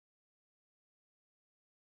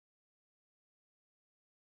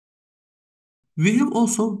We have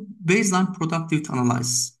also baseline productivity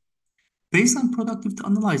analysis. Baseline productivity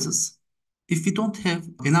analysis, if we don't have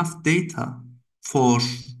enough data for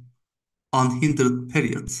unhindered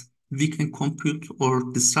periods, we can compute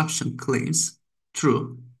or disruption claims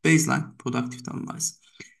through baseline productivity analysis.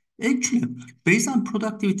 Actually, baseline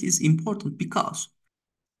productivity is important because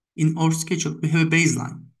in our schedule we have a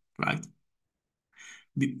baseline, right?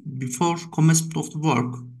 Before commencement of the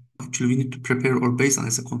work, actually we need to prepare our baseline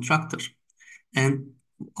as a contractor. And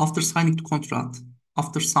after signing the contract,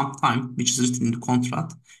 after some time, which is written in the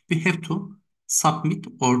contract, we have to submit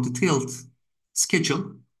our detailed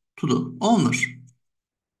schedule to the owner.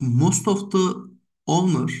 Most of the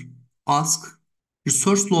owner ask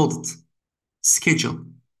resource loaded schedule.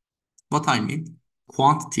 What I mean,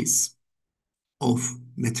 quantities of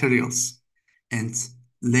materials and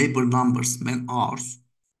labor numbers, man hours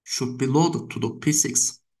should be loaded to the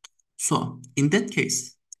P6. So in that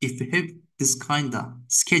case, if we have this kind of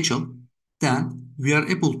schedule, then we are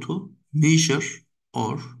able to measure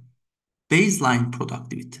our baseline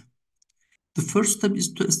productivity. The first step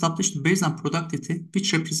is to establish the baseline productivity,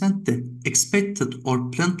 which represents the expected or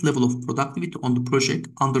planned level of productivity on the project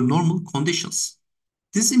under normal conditions.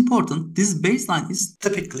 This is important. This baseline is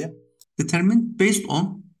typically determined based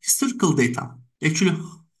on historical data. Actually,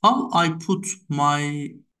 how I put my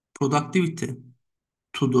productivity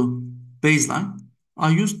to the baseline, I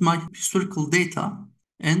used my historical data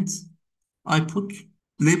and I put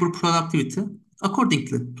labor productivity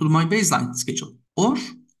accordingly to my baseline schedule. Or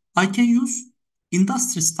I can use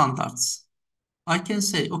industry standards. I can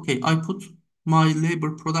say, okay, I put my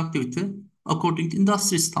labor productivity according to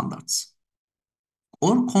industry standards.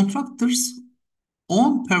 Or contractors'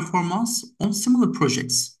 own performance on similar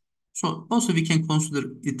projects. So also we can consider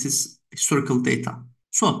it is historical data.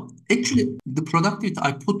 So actually the productivity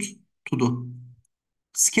I put to the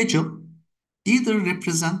schedule either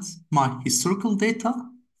represents my historical data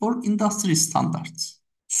or industry standards.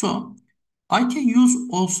 So I can use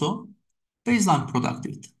also baseline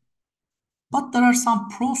productivity. But there are some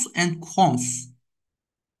pros and cons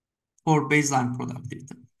for baseline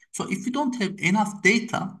productivity. So if you don't have enough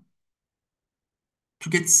data to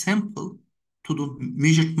get sample to the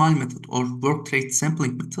measured mile method or work rate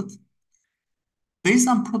sampling method,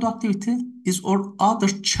 baseline productivity is our other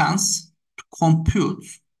chance to compute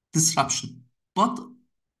disruption. But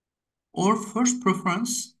our first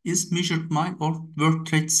preference is measured mile or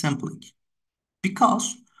work rate sampling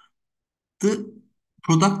because the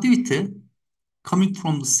productivity coming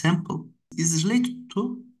from the sample is related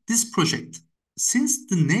to this project. Since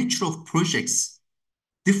the nature of projects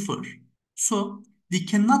differ, so we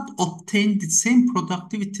cannot obtain the same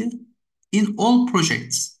productivity in all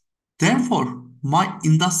projects. Therefore, my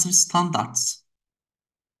industry standards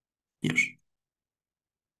here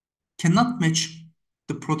cannot match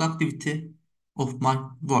the productivity of my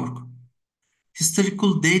work.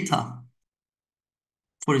 Historical data,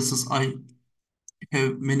 for instance, I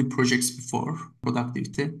have many projects before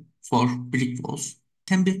productivity for brick walls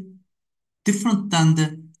can be different than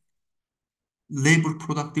the labor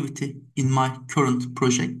productivity in my current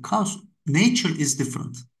project because nature is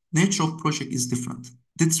different. Nature of project is different.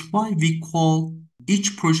 That's why we call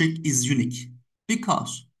each project is unique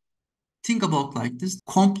because think about like this,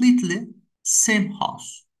 completely same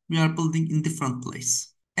house. We are building in different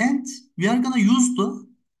place and we are gonna use the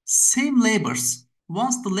same labors.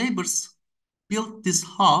 Once the labors build this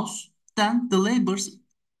house, then the laborers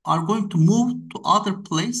are going to move to other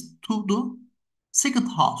place to the second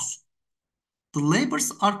house. The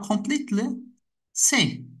labors are completely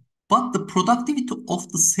same, but the productivity of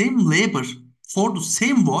the same labor for the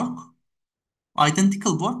same work,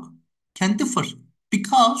 identical work, can differ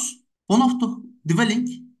because one of the dwelling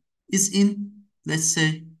is in, let's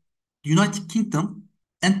say, United Kingdom,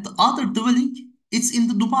 and the other dwelling it's in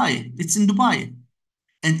the Dubai. It's in Dubai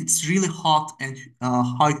and it's really hot and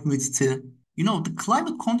high humidity. You know, the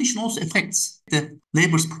climate condition also affects the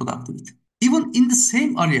labor's productivity. Even in the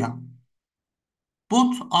same area,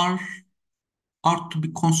 both are to be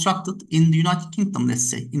constructed in the United Kingdom, let's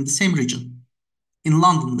say, in the same region, in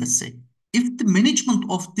London, let's say. If the management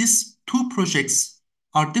of these two projects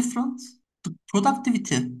are different, the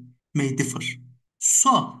productivity may differ.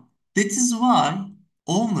 So that is why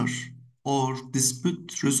owner or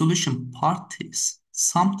dispute resolution parties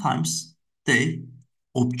sometimes they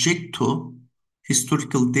object to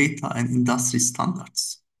historical data and industry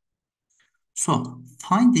standards. So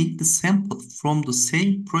finding the sample from the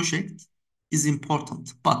same project is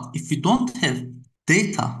important. But if you don't have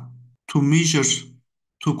data to measure,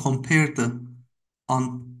 to compare the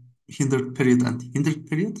unhindered period and hindered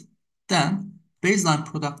period, then baseline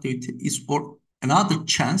productivity is our another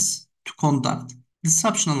chance to conduct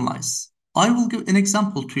disruption analysis. I will give an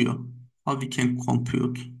example to you how we can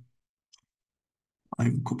compute. I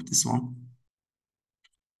will copy this one.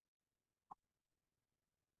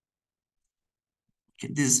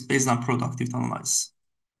 Okay, this is based on productivity analysis.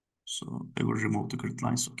 So I will remove the grid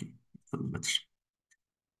lines. Okay, a little better.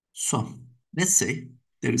 So let's say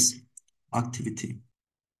there is activity.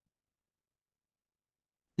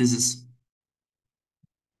 This is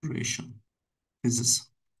duration. This is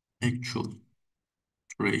actual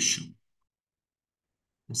duration.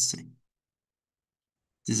 Let's say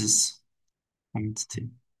this is quantity.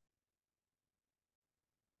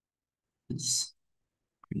 This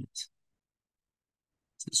unit.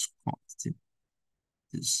 This quantity.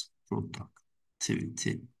 This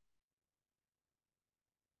productivity.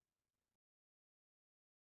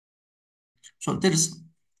 So there is,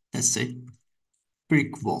 let's say,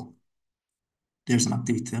 brick wall. There's an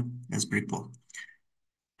activity as brick wall.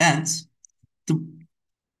 And the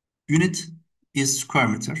unit is square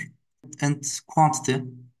meter. And quantity,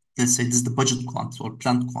 let's say this is the budget quantity or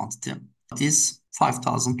planned quantity, is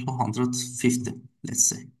 5,250, let's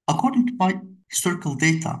say. According to my historical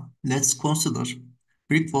data, let's consider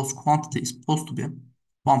brick wall's quantity is supposed to be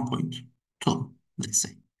 1.2, let's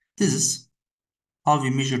say. This is how we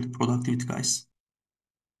measure the productivity, guys.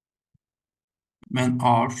 Man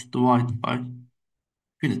hour divided by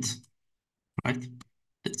unit, right?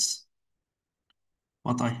 That's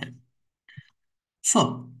what I have.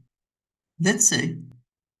 So let's say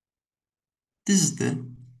this is the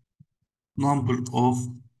number of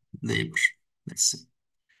labor, let's say.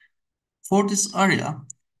 For this area,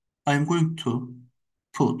 I'm going to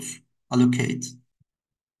allocate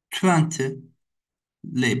 20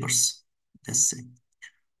 labors, let's say.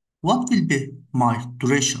 What will be my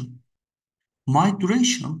duration? My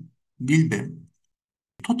duration will be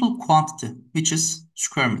total quantity, which is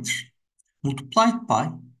square meter, multiplied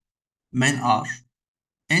by man hour,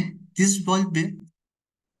 and this will be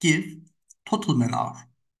give total man hour.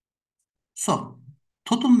 So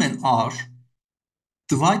total man hour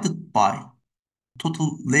divided by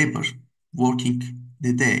total labor working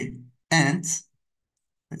the day, and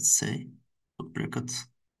let's say bracket,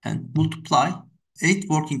 and multiply 8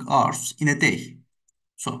 working hours in a day.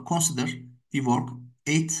 So consider we work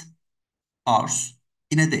 8 hours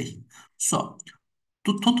in a day. So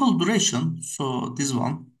the total duration, so this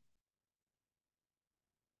one,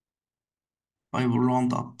 I will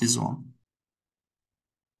round up this one.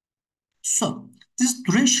 So this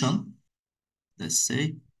duration, let's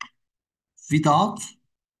say without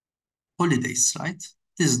holidays, right?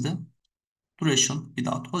 This is the duration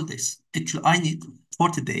without holidays. Actually, I need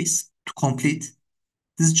 40 days to complete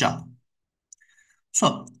this job.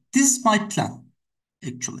 So this is my plan,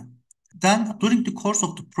 actually. Then during the course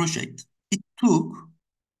of the project, it took,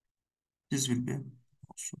 this will be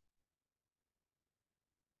also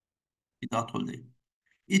without holiday.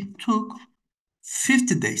 It took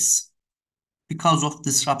 50 days because of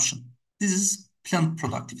disruption. This is planned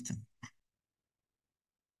productivity.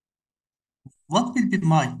 What will be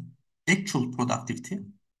my actual productivity?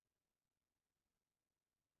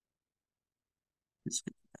 This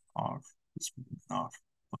will be R, this will be R.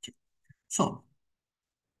 Okay. So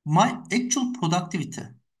my actual productivity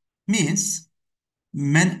means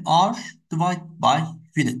man hour divided by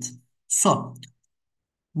unit. So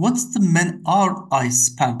what's the man hour I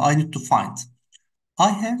spend? I need to find.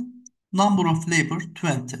 I have number of labor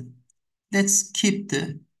 20. Let's keep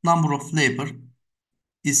the number of labor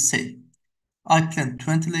is same. I plan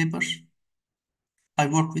 20 labor. I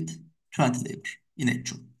work with 20 labor in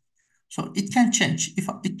actual. So it can change. If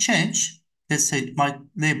it change, let's say my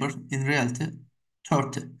labor in reality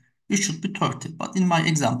 30. It should be 30, but in my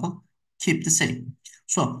example, keep the same.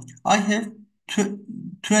 So I have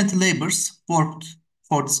 20 labors worked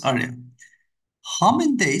for this area. How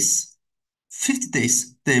many days? 50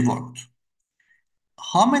 days they worked.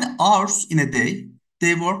 How many hours in a day?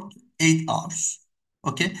 They worked 8 hours.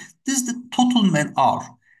 Okay, this is the total man hour.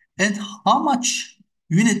 And how much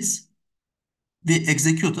units we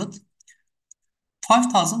executed?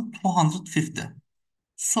 5,250.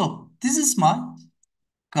 So this is my,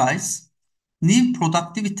 guys, new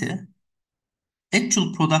productivity,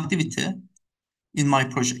 actual productivity in my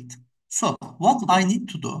project. So what I need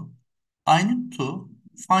to do, I need to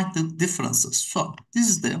find the differences. So this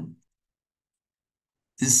is the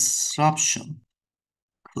disruption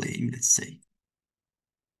claim, let's say.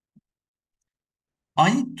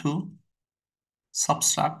 I need to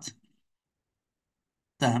subtract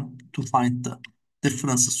them to find the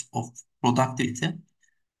differences of productivity.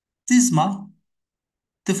 This is my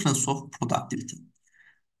difference of productivity.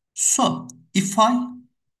 So if I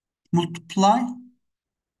multiply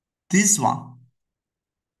this one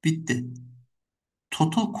with the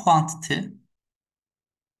total quantity,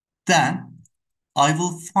 then I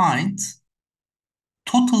will find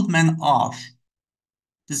total man hour.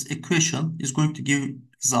 This equation is going to give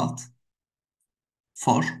result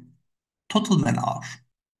for total man hour.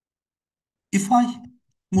 If I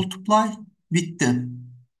multiply with the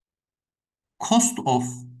cost of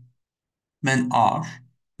man hour,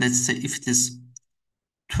 let's say if it is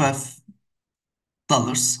 $12,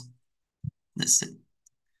 let's say.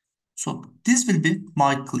 So this will be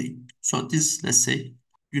my claim. So this, let's say,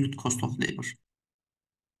 unit cost of labor.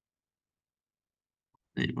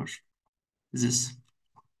 This is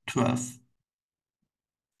 $12.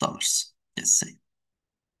 Let's say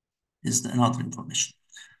is another information.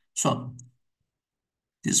 So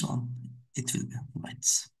this one, it will be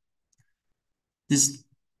right. This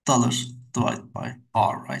dollar divided by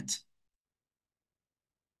R, right?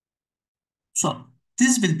 So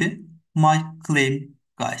this will be my claim,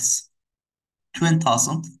 guys.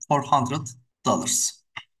 $20,400.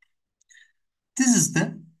 This is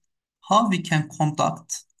the how we can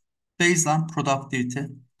conduct baseline productivity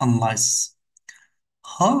analysis.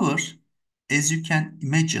 However, as you can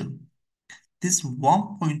imagine, this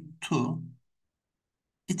 1.2,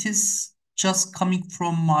 it is just coming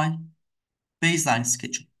from my baseline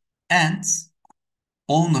schedule, and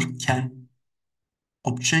owner can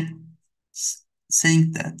object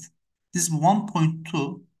saying that this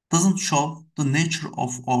 1.2 doesn't show the nature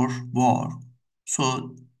of our work.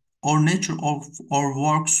 So our nature of our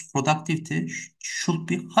work's productivity should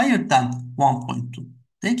be higher than 1.2.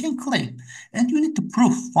 They can claim. And you need to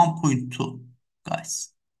prove 1.2,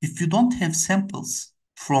 guys. If you don't have samples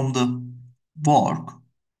from the work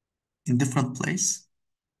in different place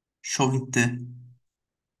showing the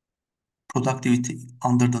productivity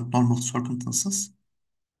under the normal circumstances,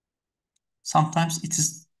 sometimes it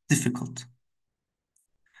is difficult.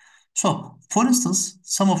 So, for instance,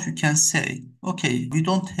 some of you can say, okay, we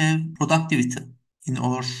don't have productivity in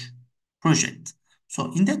our project.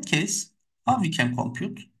 So, in that case, how we can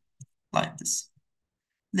compute like this?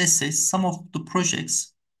 Let's say some of the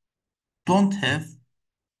projects don't have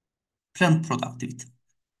planned productivity.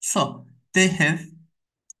 So, they have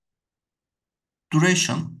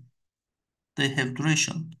duration.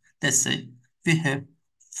 Let's say we have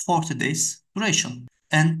 40 days duration,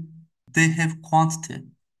 and they have quantity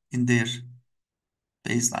in their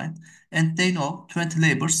baseline, and they know 20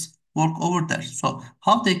 labors work over there. So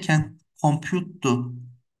how they can compute the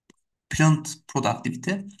plant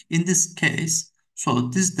productivity? In this case, so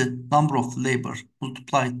this is the number of labor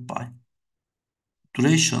multiplied by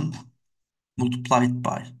duration multiplied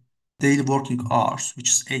by daily working hours, which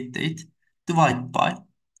is 8 days, divided by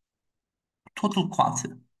total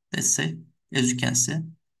quantity. Let's say, as you can see,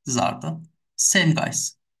 these are the same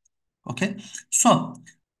guys. Okay, so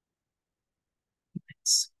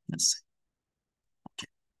let's say, okay.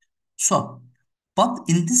 So, but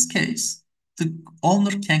in this case, the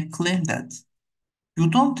owner can claim that you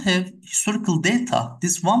don't have historical data.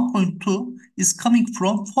 This 1.2 is coming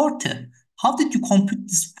from 40. How did you compute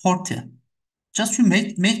this 40? Just you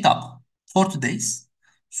made up 40 days.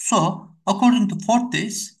 So according to 40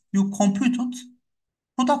 days, you computed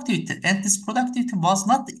productivity, and this productivity was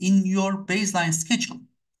not in your baseline schedule.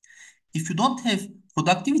 If you don't have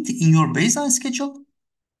productivity in your baseline schedule,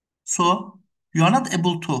 so you are not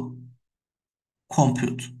able to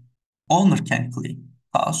compute. Owner can claim.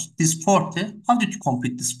 Because this 40, how did you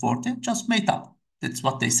compute this 40? Just made up. That's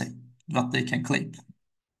what they say, what they can claim.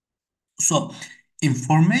 So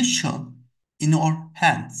information in our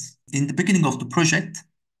hands in the beginning of the project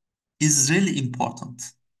is really important.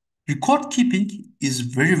 Record keeping is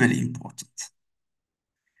very, very important.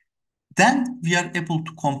 Then we are able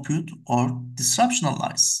to compute or disruption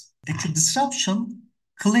analysis. Actually, disruption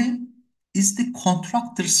claim is the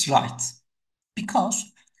contractor's right,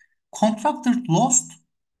 because contractor lost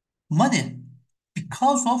money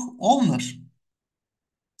because of owner.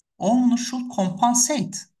 Owner should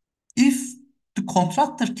compensate. If the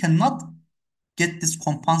contractor cannot get this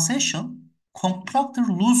compensation, contractor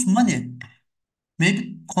lose money.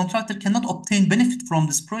 Maybe contractor cannot obtain benefit from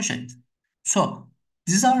this project. So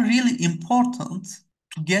these are really important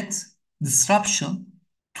to get disruption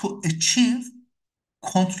to achieve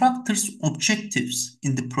contractors' objectives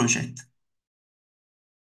in the project.